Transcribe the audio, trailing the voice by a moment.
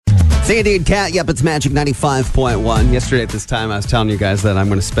Sandy and Kat, yep, it's Magic 95.1. Yesterday at this time, I was telling you guys that I'm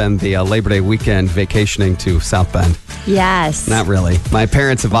going to spend the Labor Day weekend vacationing to South Bend. Yes. Not really. My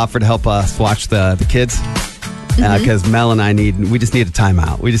parents have offered to help us watch the kids because Mel and I we just need a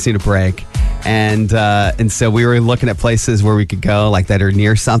timeout. We just need a break. And so we were looking at places where we could go, like that are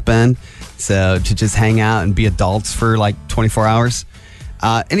near South Bend. So to just hang out and be adults for like 24 hours.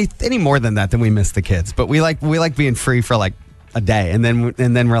 Any more than that, then we miss the kids. But we like being free for like a day, and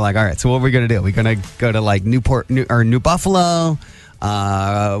then we're like, all right, so what are we gonna do? We're gonna go to like New Buffalo,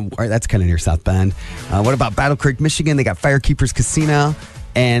 or that's kind of near South Bend. What about Battle Creek, Michigan? They got Firekeepers Casino,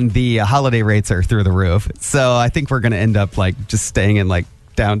 and the holiday rates are through the roof. So I think we're gonna end up like just staying in like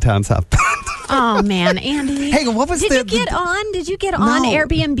downtown South Bend. Oh man, Andy. Hey, what was Did you get on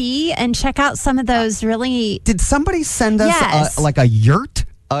Airbnb and check out some of those really? Did somebody send us like a yurt,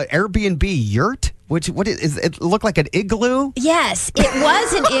 Airbnb yurt? What is it? Looked like an igloo? Yes, it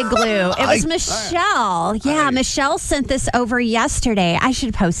was an igloo. It was Michelle. Yeah, Michelle sent this over yesterday. I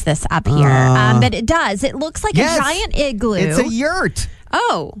should post this up here. But it does. It looks like a giant igloo. It's a yurt.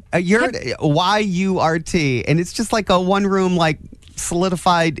 Oh. A yurt, Y-U-R-T. And it's just like a one-room, like,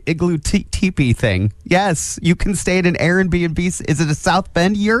 solidified igloo teepee thing. Yes, you can stay at an Airbnb. Is it a South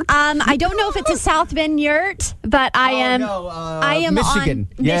Bend yurt? I don't know if it's a South Bend yurt, but I am Michigan.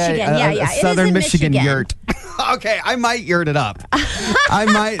 On Michigan. Yeah. Southern Michigan yurt. Okay, I might yurt it up. I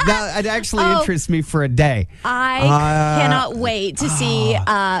might. That actually interests me for a day. I cannot wait to see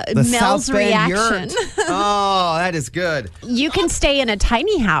Mel's reaction. Oh, that is good. You can stay in a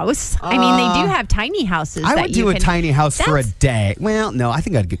tiny house. I mean, they do have tiny houses. I would do a tiny house for a day. Well, no, I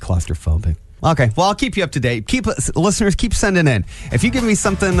think I'd get claustrophobic. Okay, well, I'll keep you up to date. Listeners, keep sending in. If you give me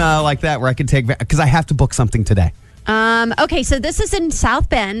something like that where I can take, because I have to book something today. Okay, so this is in South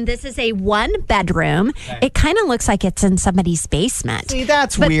Bend. This is a 1-bedroom. Okay. It kind of looks like it's in somebody's basement. See,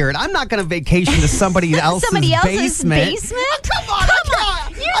 that's weird. I'm not going to vacation to somebody else's basement. Oh, come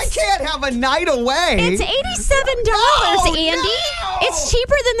on. I can't have a night away. It's $87, Andy. No. It's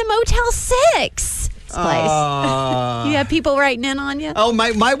cheaper than the Motel 6. Place. You have people writing in on you? Oh,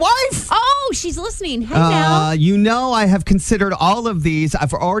 my wife. Oh, she's listening. Hey, Mel. You know, I have considered all of these.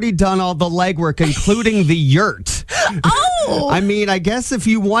 I've already done all the legwork, including the yurt. Oh. I mean, I guess if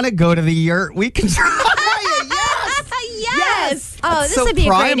you want to go to the yurt, we can try it. Yes. Oh, this would be a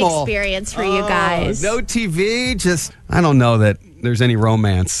great experience for you guys. No TV, I don't know that there's any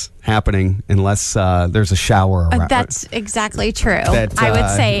romance happening unless there's a shower around. That's exactly true. I would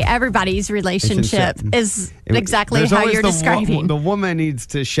say everybody's relationship is exactly how you're describing. The woman needs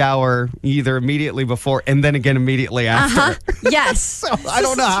to shower either immediately before and then again immediately after. Yes. So I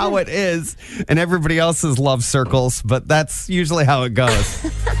don't know how it is in everybody else's love circles, but that's usually how it goes.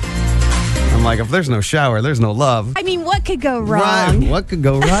 I'm like, if there's no shower, there's no love. I mean, what could go wrong? Right. What could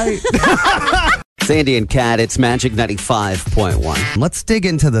go right? Sandy and Kat, it's Magic 95.1. Let's dig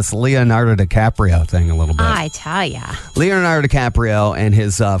into this Leonardo DiCaprio thing a little bit. I tell ya. Leonardo DiCaprio and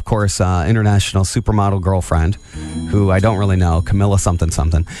his, of course, international supermodel girlfriend, who I don't really know, Camilla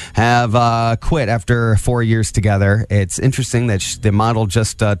something, have quit after 4 years together. It's interesting that the model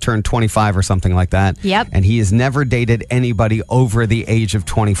just turned 25 or something like that. Yep. And he has never dated anybody over the age of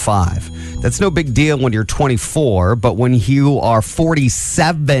 25. That's no big deal when you're 24, but when you are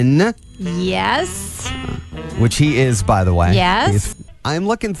 47... Yes. Which he is, by the way. Yes. I'm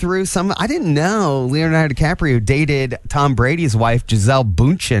looking through I didn't know Leonardo DiCaprio dated Tom Brady's wife, Gisele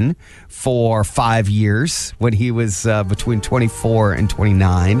Bündchen, for 5 years when he was between 24 and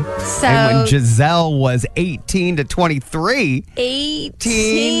 29. And when Gisele was 18 to 23.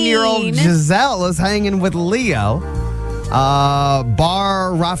 18-year-old Gisele was hanging with Leo. Bar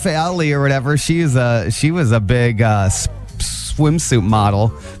Raffaelli or whatever. She was a big swimsuit model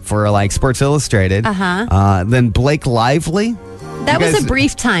for like Sports Illustrated. Then Blake Lively. That was a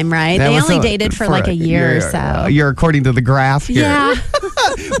brief time, right? They only dated for like a year or so. You're according to the graph here. Yeah.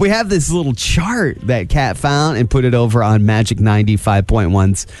 We have this little chart that Kat found and put it over on Magic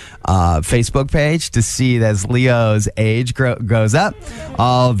 95.1's Facebook page to see that as Leo's age goes up,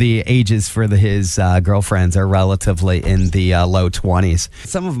 all the ages for his girlfriends are relatively in the low 20s.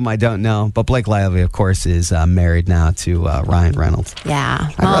 Some of them I don't know, but Blake Lively, of course, is married now to Ryan Reynolds. Yeah.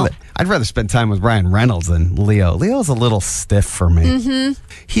 I'd rather spend time with Ryan Reynolds than Leo. Leo's a little stiff for me. Mm-hmm.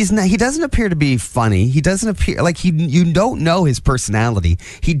 He doesn't appear to be funny. He doesn't appear like you don't know his personality.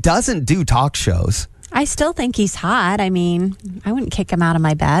 He doesn't do talk shows. I still think he's hot. I mean, I wouldn't kick him out of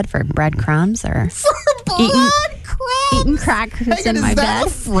my bed for breadcrumbs or breadcrumbs. eating crackers in my bed. Is that a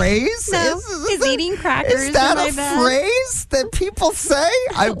phrase? No, is eating crackers in my bed. Is that a phrase that people say?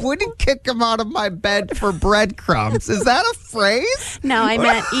 I wouldn't kick him out of my bed for breadcrumbs. Is that a phrase? No, I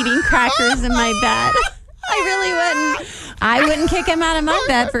meant eating crackers in my bed. I really wouldn't. I wouldn't kick him out of my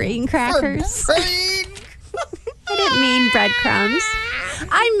bed for eating crackers. I didn't mean breadcrumbs.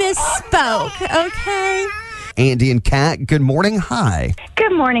 I misspoke, okay? Andy and Kat, good morning. Hi.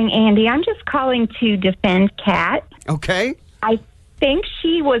 Good morning, Andy. I'm just calling to defend Kat. Okay. I think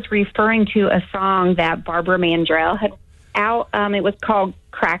she was referring to a song that Barbara Mandrell had out. It was called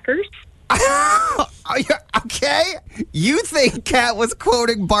Crackers. Okay. You think Kat was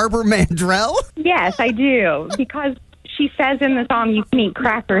quoting Barbara Mandrell? Yes, I do. Because she says in the song, you can eat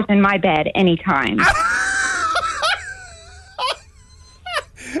crackers in my bed anytime.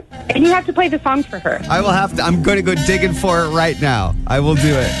 And you have to play the song for her. I will have to. I'm going to go digging for it right now. I will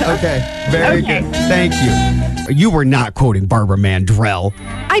do it. Okay. Very good. Thank you. You were not quoting Barbara Mandrell.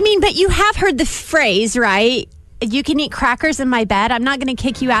 I mean, but you have heard the phrase, right? You can eat crackers in my bed. I'm not going to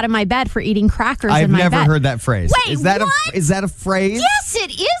kick you out of my bed for eating crackers in my bed. I've never heard that phrase. Wait, is that what? Is that a phrase? Yes,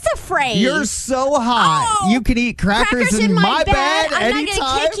 it is a phrase. You're so hot. Oh, you can eat crackers in my bed I'm anytime. not going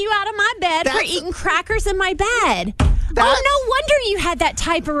to kick you out of my bed for eating crackers in my bed. No wonder you had that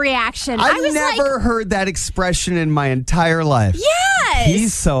type of reaction. I've never heard that expression in my entire life. Yes.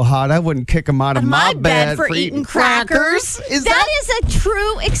 He's so hot, I wouldn't kick him out of my bed for eating crackers. That is a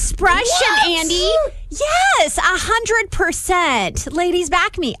true expression, what? Andy. Yes, 100%. Ladies,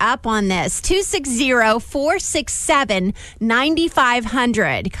 back me up on this.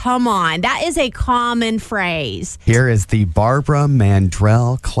 260-467-9500. Come on. That is a common phrase. Here is the Barbara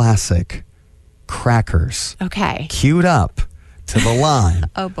Mandrell classic. Crackers. Okay. Queued up to the line.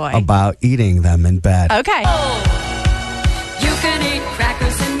 Oh, boy. About eating them in bed. Okay. Oh, you can eat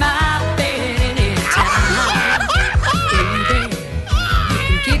crackers in my bed anytime. Baby, you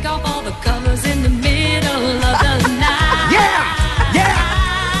can kick off all the colors in the middle of the night. Yeah!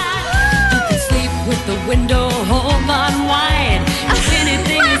 You can sleep with the window home unwind.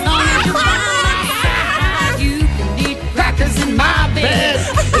 Anything as long as you want. You can eat crackers in my bed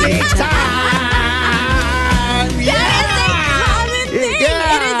anytime.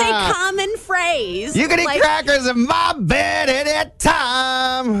 You can eat crackers in my bed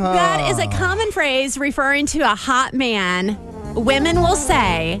anytime. That is a common phrase referring to a hot man. Women will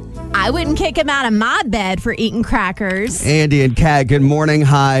say, I wouldn't kick him out of my bed for eating crackers. Andy and Kat, good morning.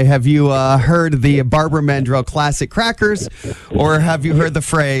 Hi. Have you heard the Barbara Mandrell classic Crackers? Or have you heard the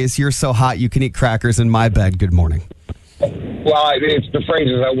phrase, you're so hot you can eat crackers in my bed? Good morning. Well, it's the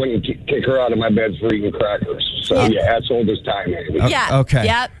phrases I wouldn't kick her out of my bed for eating crackers. So, yeah that's old as time, Andy. Yeah. Okay.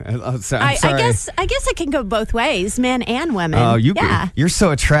 Yep. I'm sorry. I guess it can go both ways, men and women. Oh, you're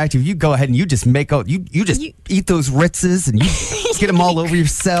so attractive. You go ahead and you just make out. You just eat those Ritzes and you get them all over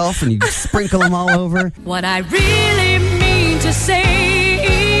yourself and you sprinkle them all over. What I really mean to say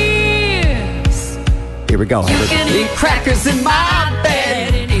is, here we go. You can eat crackers in my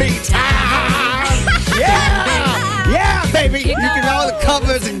bed anytime. Yeah, baby. You can roll the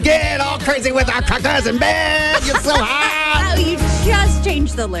covers and get all crazy with our crackers in bed. You're so hot. Oh, you just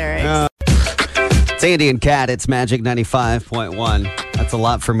changed the lyrics. It's Andy and Kat. It's Magic 95.1. That's a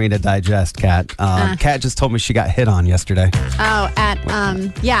lot for me to digest, Kat. Kat just told me she got hit on yesterday. Oh, at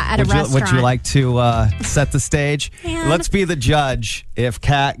a restaurant. Would you like to set the stage? Man. Let's be the judge. If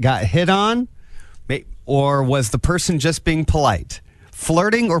Kat got hit on, or was the person just being polite?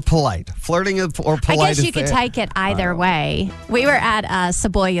 Flirting or polite? Flirting or polite? I guess you could take it either way. We were at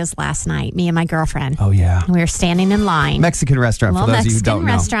Cebolla's last night, me and my girlfriend. Oh, yeah. We were standing in line. Mexican restaurant, for those of you who don't know.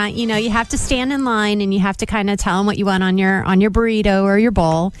 Mexican restaurant. You know, you have to stand in line and you have to kind of tell them what you want on your burrito or your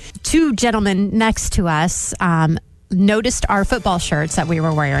bowl. Two gentlemen next to us noticed our football shirts that we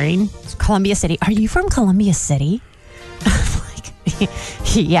were wearing. Columbia City. Are you from Columbia City?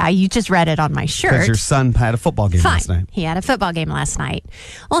 Yeah, you just read it on my shirt. Because your son had a football game last night. He had a football game last night.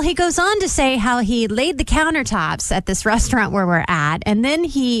 Well, he goes on to say how he laid the countertops at this restaurant where we're at. And then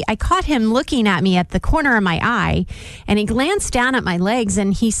I caught him looking at me at the corner of my eye. And he glanced down at my legs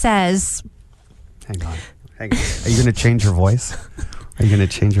and he says... Hang on. Are you going to change your voice? Are you going to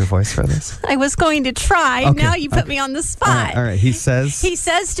change your voice for this? I was going to try. Okay, Now you put me on the spot. All right. He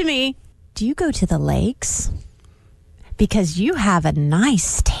says to me, do you go to the lakes? Because you have a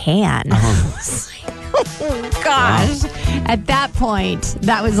nice tan. Oh, gosh. Wow. At that point,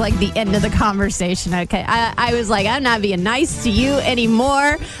 that was like the end of the conversation. Okay. I was like, I'm not being nice to you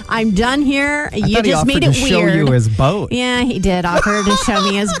anymore. I'm done here. You just made it weird. Show you his boat. Yeah, he did offer to show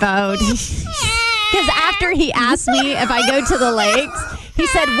me his boat. Because after he asked me if I go to the lakes, he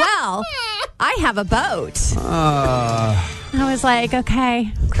said, well, I have a boat. I was like,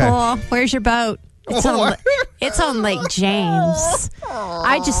 okay, cool. Where's your boat? It's on Lake James.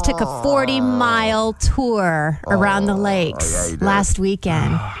 I just took a 40-mile tour around the lakes last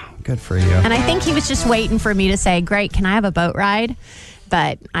weekend. Good for you. And I think he was just waiting for me to say, great, can I have a boat ride?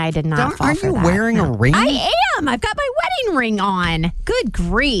 But I did not fall Aren't for you that. wearing a ring? I am. I've got my wedding ring on. Good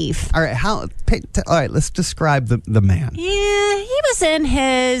grief. All right, all right, let's describe the man. Yeah, he was in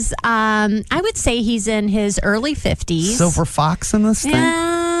his, I would say he's in his early 50s. Silver fox in this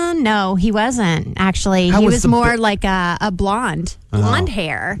thing? No, he wasn't, actually. How he was was the more like a blonde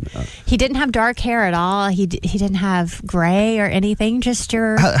hair. He didn't have dark hair at all. He didn't have gray or anything, just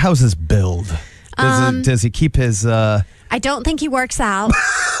your... How's his build? Does he keep his... I don't think he works out.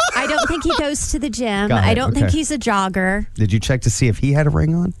 I don't think he goes to the gym. Got it, I don't think okay. he's a jogger. Did you check to see if he had a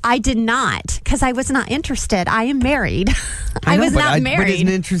ring on? I did not, because I was not interested. I am married. I was not But married. isn't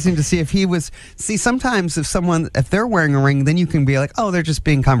it interesting to see if he was... See, sometimes if they're wearing a ring, then you can be like, oh, they're just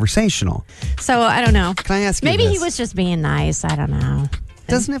being conversational. So I don't know. Can I ask you Maybe this? he was just being nice. I don't know.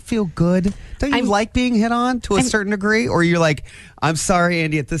 Doesn't it feel good? Don't you like being hit on to a certain degree? Or you're like, I'm sorry,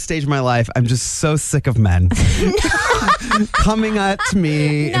 Andy, at this stage of my life, I'm just so sick of men coming at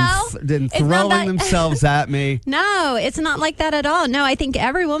me and throwing themselves at me. No, it's not like that at all. No, I think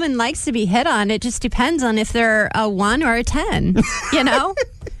every woman likes to be hit on. It just depends on if they're a 1 or a 10, you know?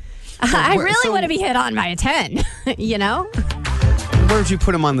 I really want to be hit on by a 10, you know? Where would you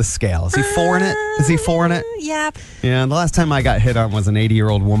put him on the scale? Is he 4 in it? Is he 4 in it? Yeah. Yeah, the last time I got hit on was an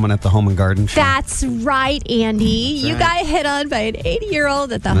 80-year-old woman at the Home and Garden Show. That's right, Andy. You got hit on by an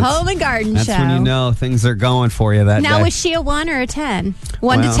 80-year-old at the Home and Garden Show. That's when you know things are going for you that Now, day. was she a 1 or a 10?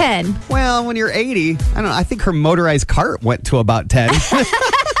 1 to 10. Well, when you're 80, I don't know. I think her motorized cart went to about 10.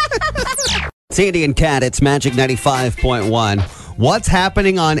 Sandy and Kat, it's Magic 95.1. What's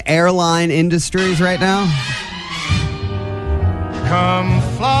happening on airline industries right now? Come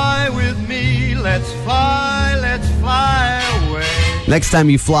fly with me, let's fly away. Next time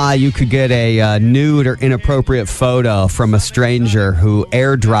you fly, you could get a nude or inappropriate photo from a stranger who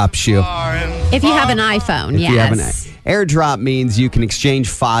airdrops you. If you have an iPhone, If yes. you have an airdrop means you can exchange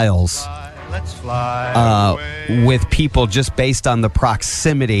files Let's fly away. with people just based on the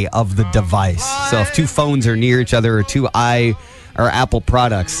proximity of the device. So if two phones are near each other or two Apple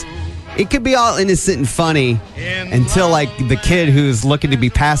products, it could be all innocent and funny until like the kid who's looking to be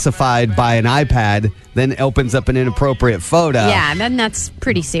pacified by an iPad then opens up an inappropriate photo. Yeah, then that's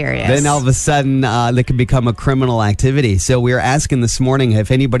pretty serious. Then all of a sudden, that can become a criminal activity. So we are asking this morning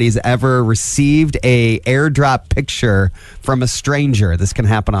if anybody's ever received a airdrop picture from a stranger. This can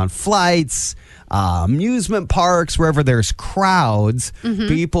happen on flights, amusement parks, wherever there's crowds.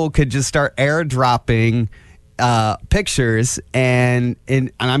 People could just start airdropping pictures, and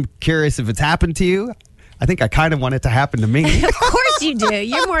I'm curious if it's happened to you. I think I kind of want it to happen to me. Of course you do.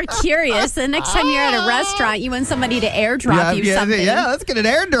 You're more curious. The next time you're at a restaurant, you want somebody to airdrop you something. Yeah, let's get an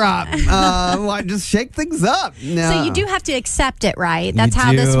airdrop. Just shake things up. No. So you do have to accept it, right? That's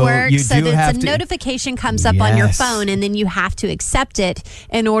how You this do. works. You So do that have a to. notification comes up on your Yes. phone, and then you have to accept it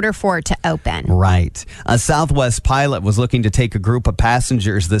in order for it to open. Right. A Southwest pilot was looking to take a group of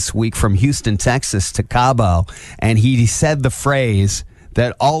passengers this week from Houston, Texas to Cabo, and he said the phrase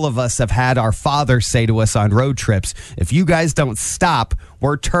that all of us have had our father say to us on road trips: if you guys don't stop,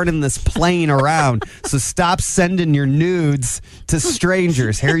 we're turning this plane around. So stop sending your nudes to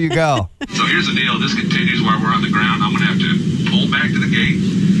strangers. Here you go. So here's the deal. This continues while we're on the ground. I'm going to have to pull back to the gate.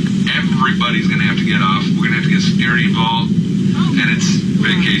 Everybody's going to have to get off. We're going to have to get security involved. And it's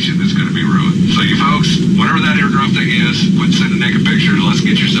vacation that's going to be ruined. So you folks, whatever that airdrop thing is, quit sending naked pictures. Let's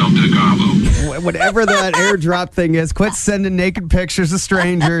get yourself to Cabo. Whatever that airdrop thing is, quit sending naked pictures of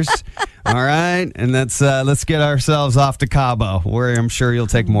strangers. All right, and let's get ourselves off to Cabo, where I'm sure you'll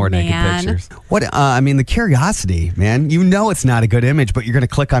take more naked pictures. The curiosity, man. You know it's not a good image, but you're going to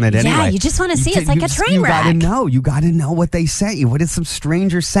click on it anyway. Yeah, you just want to see. It's like a train You wreck. You got to know what they sent you. What did some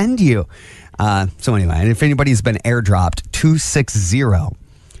stranger send you? So anyway, and if anybody's been airdropped,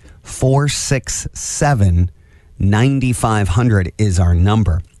 260-467-9500 is our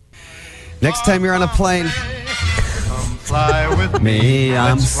number. Next time you're on a plane, Come fly with me,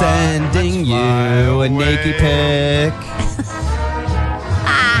 I'm let's fly, sending let's you fly a naked away. pic.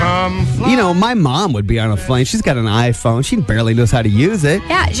 Come fly. You know, my mom would be on a plane. She's got an iPhone. She barely knows how to use it.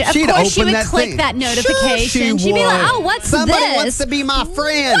 Yeah, of She'd course she open would click thing. that notification. Sure She'd be like, would. "Oh, what's Somebody this?" wants to be my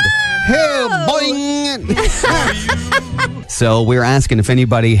friend. Hey, boing. So we're asking if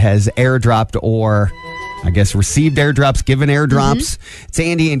anybody has airdropped or, I guess, received airdrops, given airdrops. It's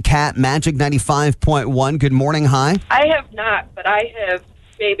Andy and Kat, Magic 95.1. Good morning. Hi. I have not, but I have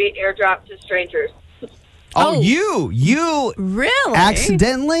baby airdrop to strangers. Oh, you Really?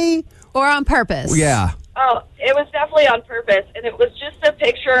 accidentally? Or on purpose? Yeah. Oh, it was definitely on purpose, and it was just a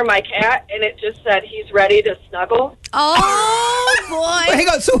picture of my cat, and it just said he's ready to snuggle. Oh, boy. Hang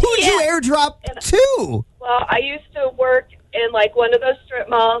on. So who did you airdrop to? Well, I used to work in like one of those strip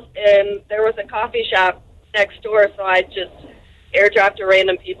malls, and there was a coffee shop next door, so I just airdropped to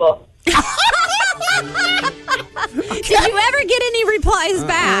random people. Did you ever get any replies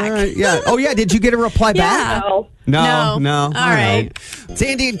back? Yeah. Oh, yeah. Did you get a reply back? No. No. All right. It's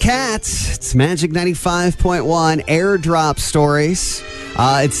Andy and Kat. It's Magic 95.1 airdrop stories.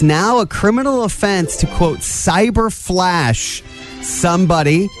 It's now a criminal offense to, quote, cyber flash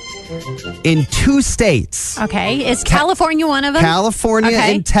somebody in 2 states. Okay. Is California one of them? California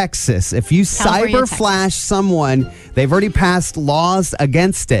Okay. and Texas. If you California and cyber flash someone, they've already passed laws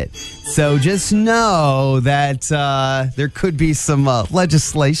against it. So just know that there could be some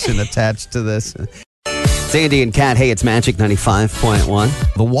legislation attached to this. It's Andy and Kat. Hey, it's Magic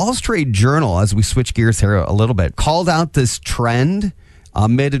 95.1. The Wall Street Journal, as we switch gears here a little bit, called out this trend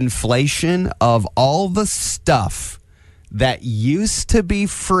amid inflation of all the stuff that used to be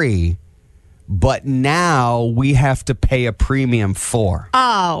free, but now we have to pay a premium for.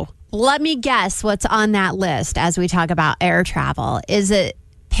 Oh, let me guess what's on that list as we talk about air travel. Is it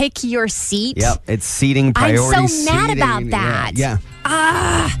pick your seat? Yep, it's seating, priority I'm so mad seating. about that. Yeah.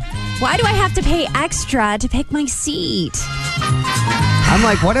 Why do I have to pay extra to pick my seat? I'm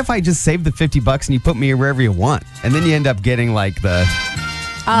like, what if I just save the $50 and you put me wherever you want? And then you end up getting like the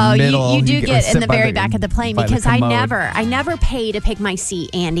middle. You do get in the very sit back of the plane by the because I commode. never pay to pick my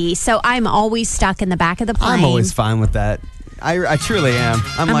seat, Andy. So I'm always stuck in the back of the plane. I'm always fine with that. I truly am.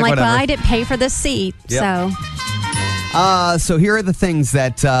 I'm like, whatever. well, I didn't pay for this seat. Yep. So So here are the things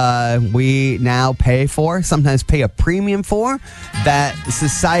that we now pay for, sometimes pay a premium for, that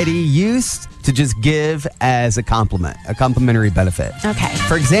society used to just give as a compliment, a complimentary benefit. Okay.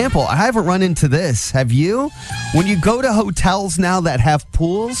 For example, I haven't run into this. Have you? When you go to hotels now that have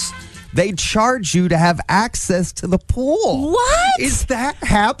pools, they charge you to have access to the pool. What? Is that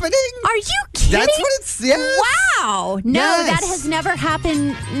happening? Are you kidding? That's what it's, yes. Wow. No, Yes. that has never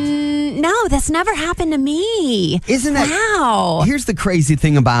happened. No, that's never happened to me. Isn't that? Wow. Here's the crazy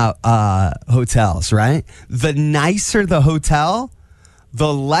thing about hotels, right? The nicer the hotel,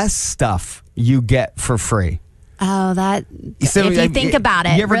 the less stuff you get for free. Oh, that. So, if you think about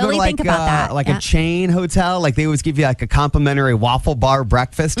it, you ever really go to think about that. Like Yeah. a chain hotel, like they always give you like a complimentary waffle bar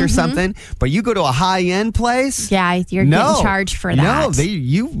breakfast or something. But you go to a high end place, Yeah, you're getting charged for that. No,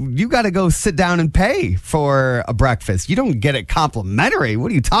 you got to go sit down and pay for a breakfast. You don't get it complimentary.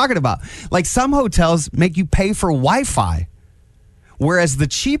 What are you talking about? Like some hotels make you pay for Wi-Fi, whereas the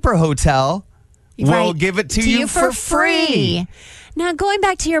cheaper hotel will Right. give it to you for free. Now, going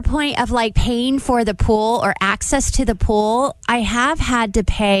back to your point of like paying for the pool or access to the pool, I have had to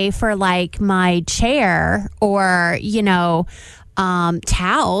pay for like my chair or,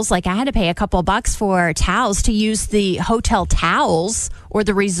 towels. Like I had to pay a couple bucks for towels to use the hotel towels or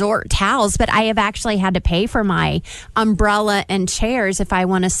the resort towels, but I have actually had to pay for my umbrella and chairs if I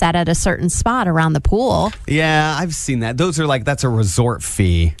want to set at a certain spot around the pool. Yeah, I've seen that. Those are like, that's a resort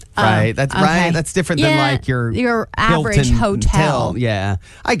fee, right? That's okay. right. That's different than like your average Hilton hotel. Yeah,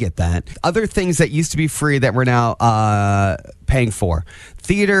 I get that. Other things that used to be free that we're now paying for.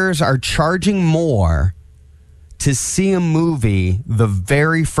 Theaters are charging more to see a movie the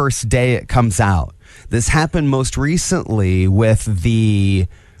very first day it comes out. This happened most recently with the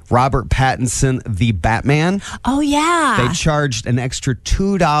Robert Pattinson, The Batman. Oh, yeah. They charged an extra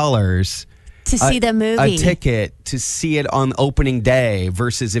 $2 to see the movie. a ticket to see it on opening day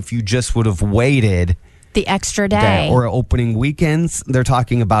versus if you just would have waited the extra day. or opening weekends. They're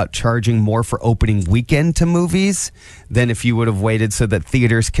talking about charging more for opening weekend to movies than if you would have waited, so that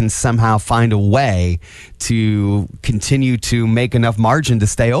theaters can somehow find a way to continue to make enough margin to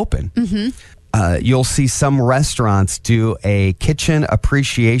stay open. You'll see some restaurants do a kitchen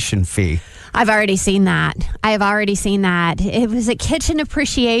appreciation fee. I've already seen that. It was a kitchen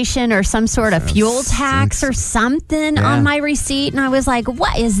appreciation or some sort of fuel tax or something on my receipt. And I was like,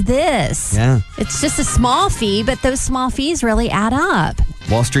 what is this? Yeah. It's just a small fee, but those small fees really add up.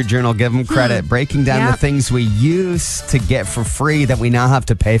 Wall Street Journal, give them credit, breaking down the Yep. things we used to get for free that we now have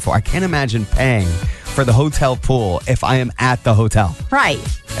to pay for. I can't imagine paying for the hotel pool if I am at the hotel. Right.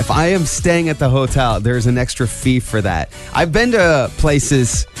 If I am staying at the hotel, there's an extra fee for that. I've been to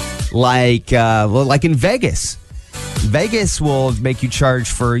places like in Vegas. Vegas will make you charge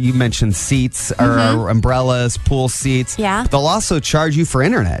for, you mentioned seats or umbrellas, pool seats. Yeah. But they'll also charge you for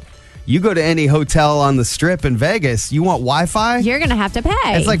internet. You go to any hotel on the Strip in Vegas, you want Wi-Fi? You're going to have to pay.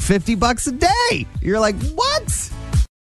 It's like $50 a day. You're like, what?